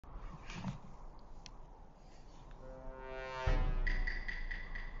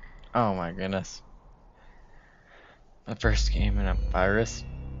Oh my goodness. My first game in a virus.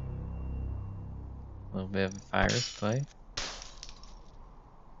 A little bit of a virus play.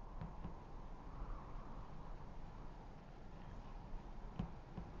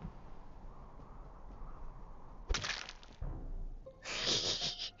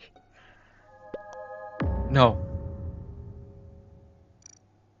 No.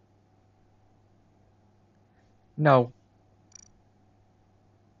 No.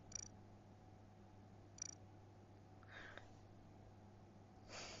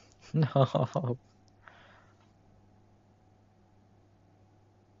 No.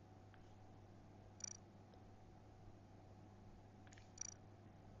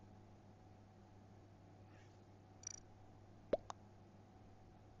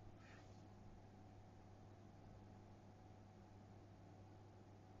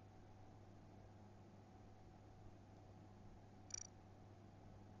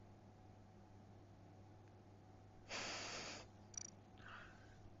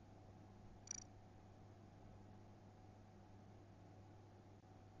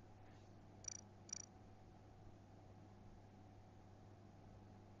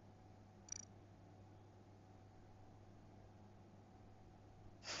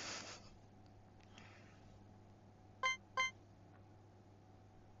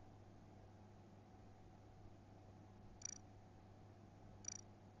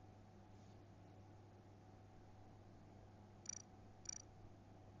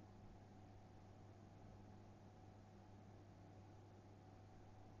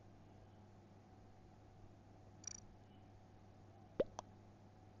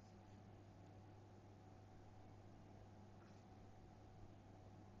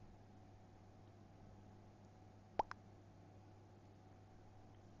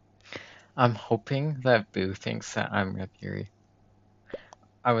 I'm hoping that Boo thinks that I'm Mercury.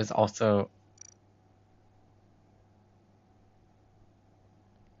 I was also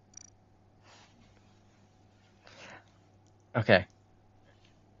okay.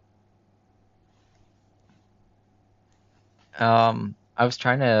 I was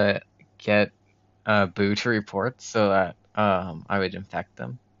trying to get Boo to report so that I would infect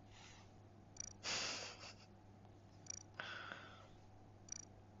them.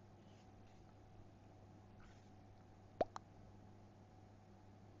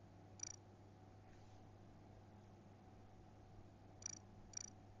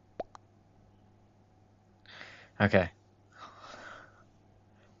 Okay.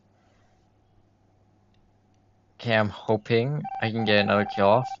 Okay, I'm hoping I can get another kill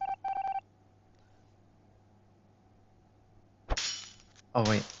off. Oh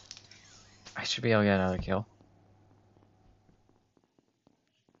wait, I should be able to get another kill.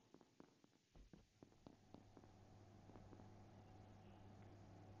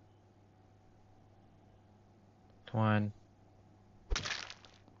 One.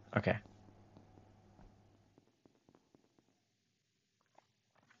 Okay.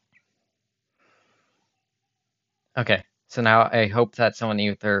 Okay. So now I hope that someone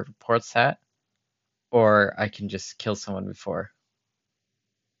either reports that or I can just kill someone before.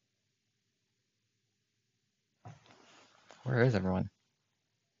 Where is everyone?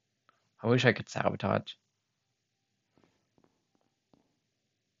 I wish I could sabotage.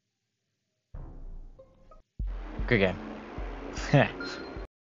 Good game.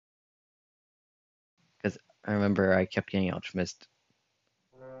 Because I remember I kept getting alchemist.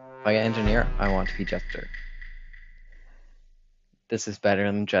 If I get engineer, I want to be jester. This is better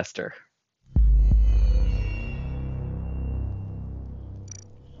than jester.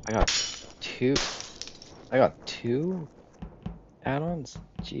 I got two. I got two add-ons.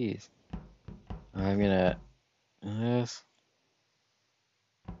 Jeez. I'm gonna this.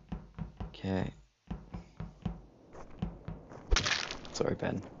 Okay. Sorry,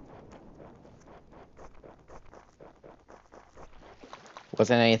 Ben.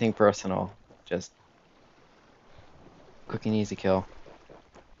 Wasn't anything personal. Just quick and easy kill.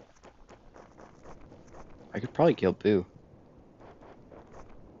 I could probably kill Boo.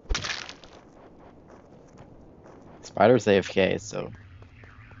 Spider's AFK, so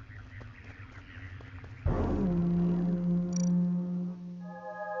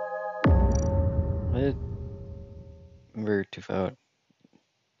what did we're to vote?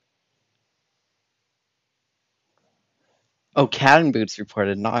 Oh, Cat and Boots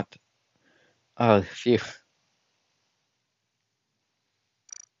reported, not. Oh, phew.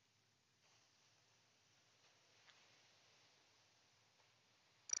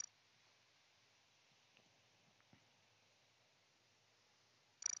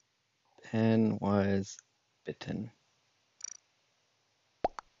 Ben was bitten.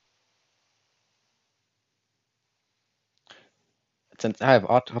 since I have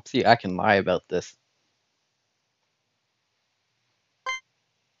autopsy, I can lie about this.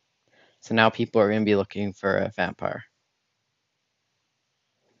 So now people are going to be looking for a vampire.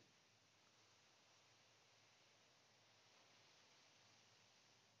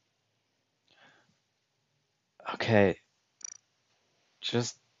 Okay,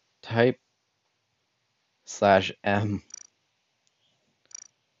 just type /m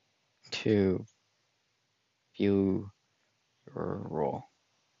to view your role.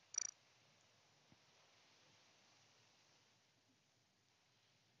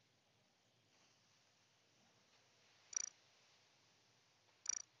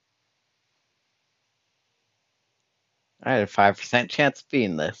 I had a 5% chance of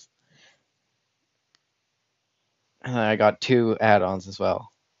beating this. And then I got 2 add-ons as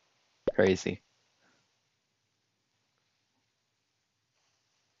well. Crazy.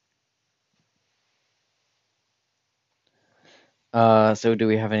 So do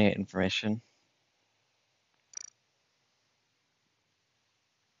we have any information?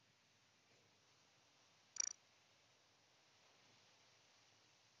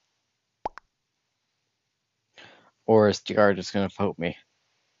 Or is GR just going to vote me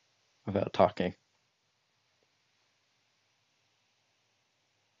without talking?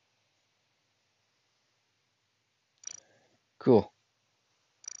 Cool.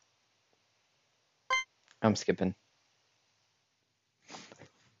 I'm skipping.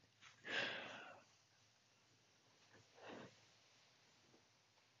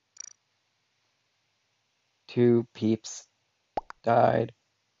 Two peeps died.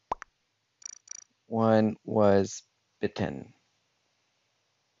 One was bitten.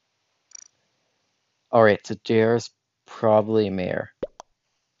 Alright, so JR's probably mayor.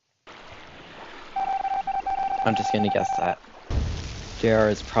 I'm just gonna guess that. JR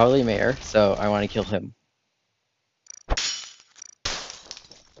is probably mayor, so I want to kill him.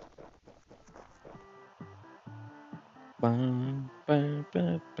 Bum, bum,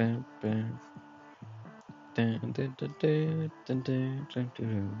 bum, bum, bum. Dun, dun, dun, dun, dun, dun, dun,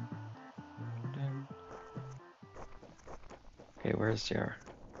 dun, dun. Okay, where's JR?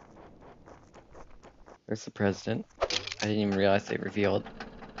 Where's the president? I didn't even realize they revealed.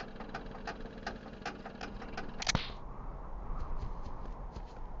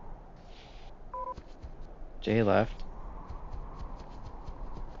 Jay left.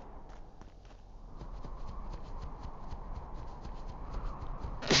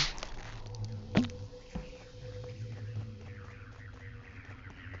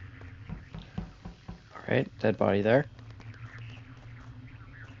 Alright, dead body there.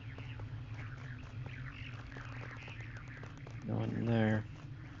 No one there.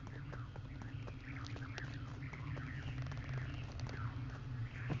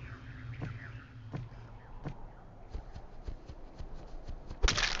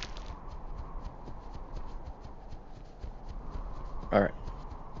 Alright.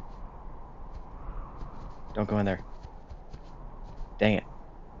 Don't go in there. Dang it.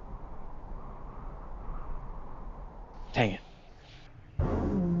 Dang it.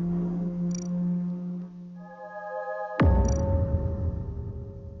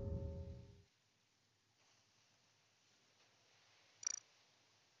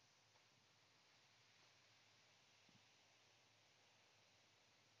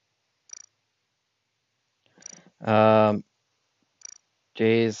 Um,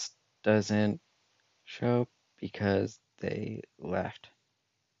 Jay's doesn't show because they left.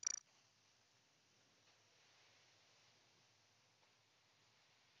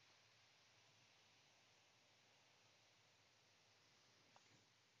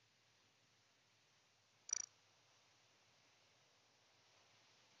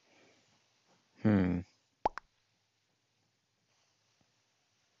 Hmm.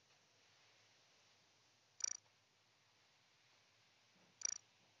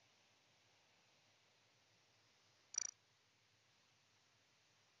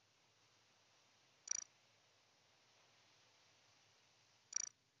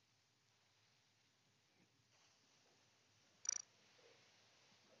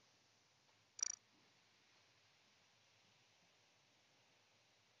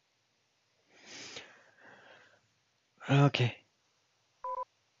 Okay.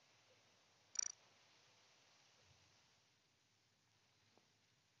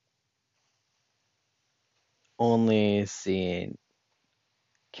 Only seeing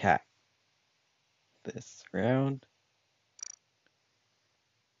cat this round.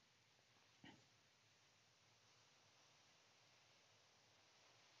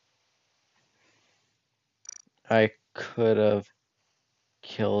 I could have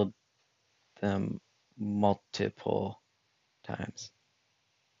killed them multiple times.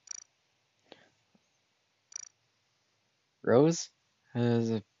 Rose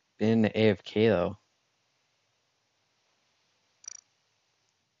has been AFK though.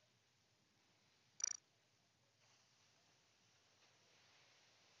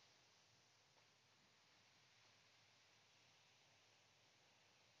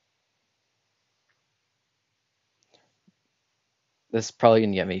 This is probably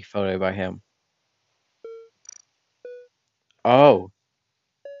gonna get me photoed by him. Oh,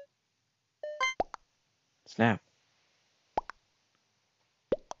 snap.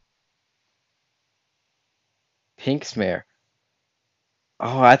 Pink's mayor.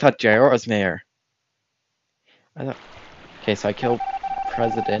 Oh, I thought JR was mayor. I thought. Okay, so I kill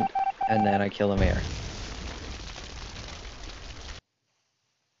president and then I kill the mayor.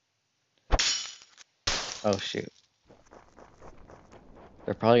 Oh shoot.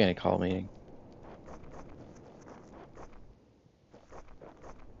 They're probably gonna call a meeting.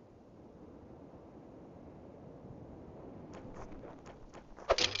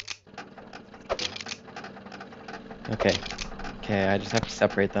 Okay. Okay, I just have to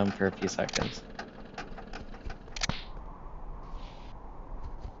separate them for a few seconds.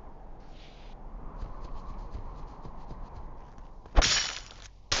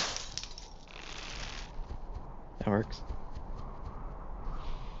 That works.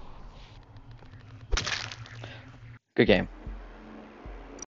 Good game.